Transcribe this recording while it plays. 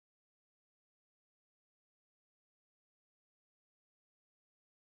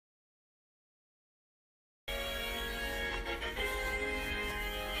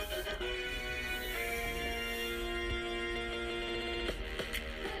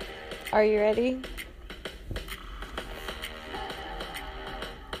Are you ready?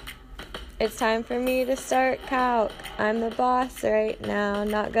 It's time for me to start calc. I'm the boss right now,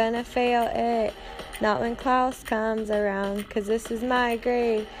 not gonna fail it. Not when Clouse comes around, 'cause this is my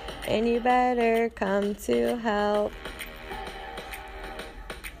grade, and you better come to help.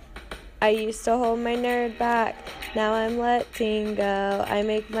 I used to hold my nerd back, now I'm letting go. I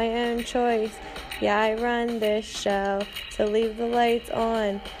make my own choice, yeah, I run this show. So leave the lights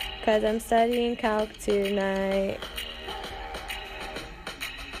on, 'cause I'm studying calc tonight.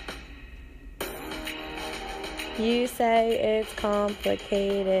 You say it's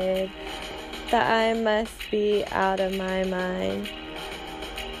complicated, that I must be out of my mind.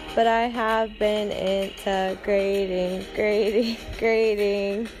 But I have been into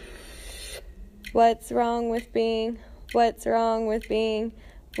grading. What's wrong with being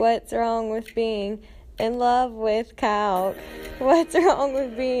in love with calc? What's wrong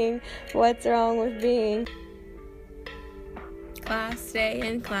with being? Class day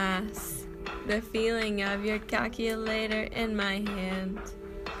in class, the feeling of your calculator in my hand.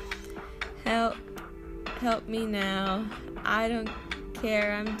 Help me now, I don't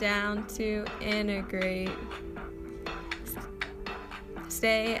care, I'm down to integrate.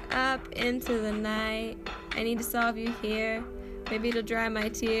 Stay up into the night, I need to solve you here, maybe it'll dry my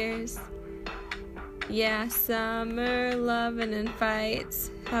tears. Yeah, summer, lovin' and fights,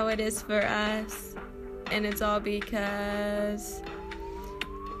 how it is for us, and it's all because.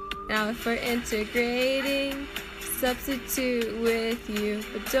 Now if we're integrating, substitute with you,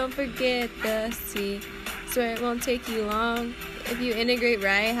 but don't forget the C. Swear it won't take you long if you integrate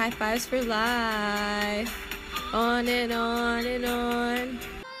right. High fives for life. On and on and on.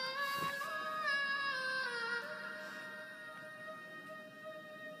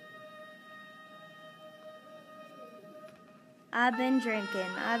 I've been drinking.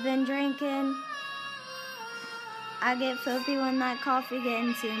 I get filthy when that coffee get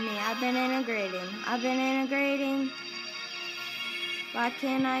into me. I've been integrating. Why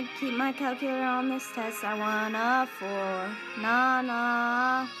can't I keep my calculator on this test? I want a 4.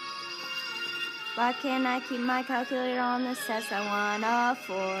 Nah. Why can't I keep my calculator on this test? I want a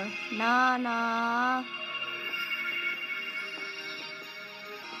 4. Nah.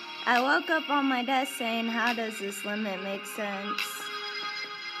 I woke up on my desk saying, how does this limit make sense?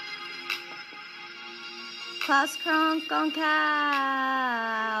 Class crunk on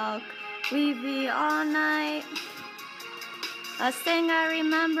calc, we be all night. Last thing I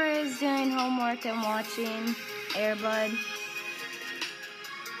remember is doing homework and watching Airbud.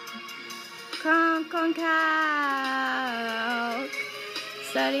 Crunk on calc,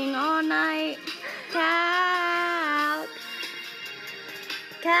 studying all night. Calc,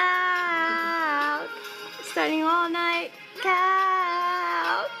 studying all night.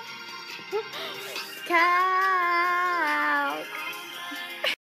 Calc.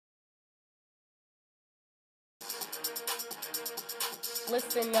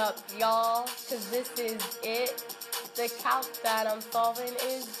 Listen up, y'all, cause this is it. The calc that I'm solving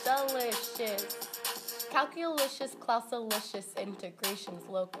is delicious. Calculicious, Clousalicious, integrations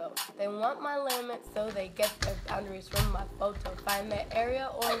loco. They want my limits, so they get their boundaries from my photo. Find the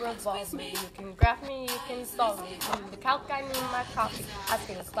area or revolve me. You can graph me, you can solve me. From the calc, I need my coffee.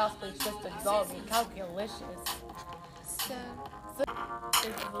 Asking the Clouse, please just absolve me. Calculicious.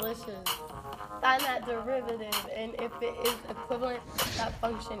 It's delicious. Find that derivative, and if it is equivalent, that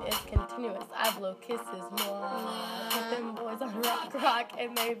function is continuous. I blow kisses more. Put them boys on rock,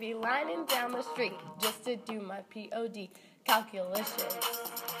 and they be lining down the street just to do my POD. Calculicious.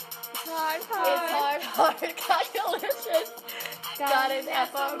 It's hard. Calculicious. Got an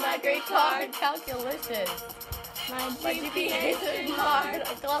F on my grade card. Calculicious. My GPA is hard.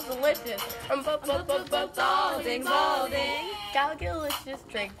 Calculicious. I'm solving. Calculicious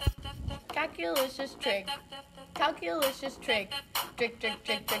trick. Calculicious trick. Calculicious trick. Trick.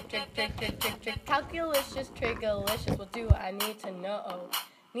 Calculicious trick. Delicious. What do I need to know?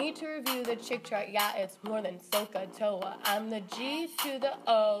 Need to review the chick chart. Yeah, it's more than SOHCAHTOA. I'm the G to the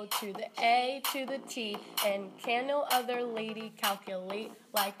O to the A to the T. And can no other lady calculate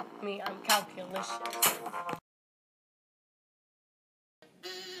like me? I'm calculicious.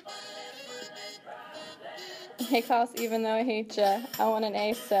 Hey Clouse, even though I hate ya, I want an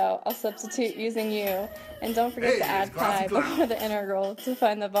A, so I'll substitute using you. And don't forget to add pi before the integral to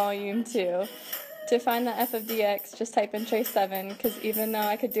find the volume too. To find the f of dx, just type in trace 7, because even though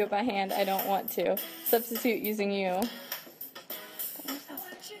I could do it by hand, I don't want to. Substitute using you.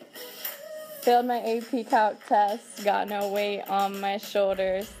 Failed my AP Calc test, got no weight on my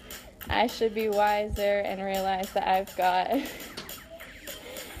shoulders. I should be wiser and realize that I've got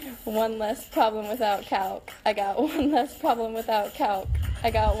One less problem without calc. I got one less problem without calc.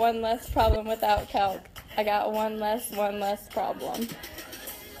 I got one less problem without calc. I got one less problem.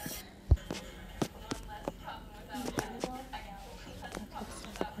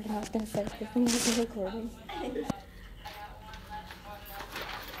 I was going to say, this thing is recording.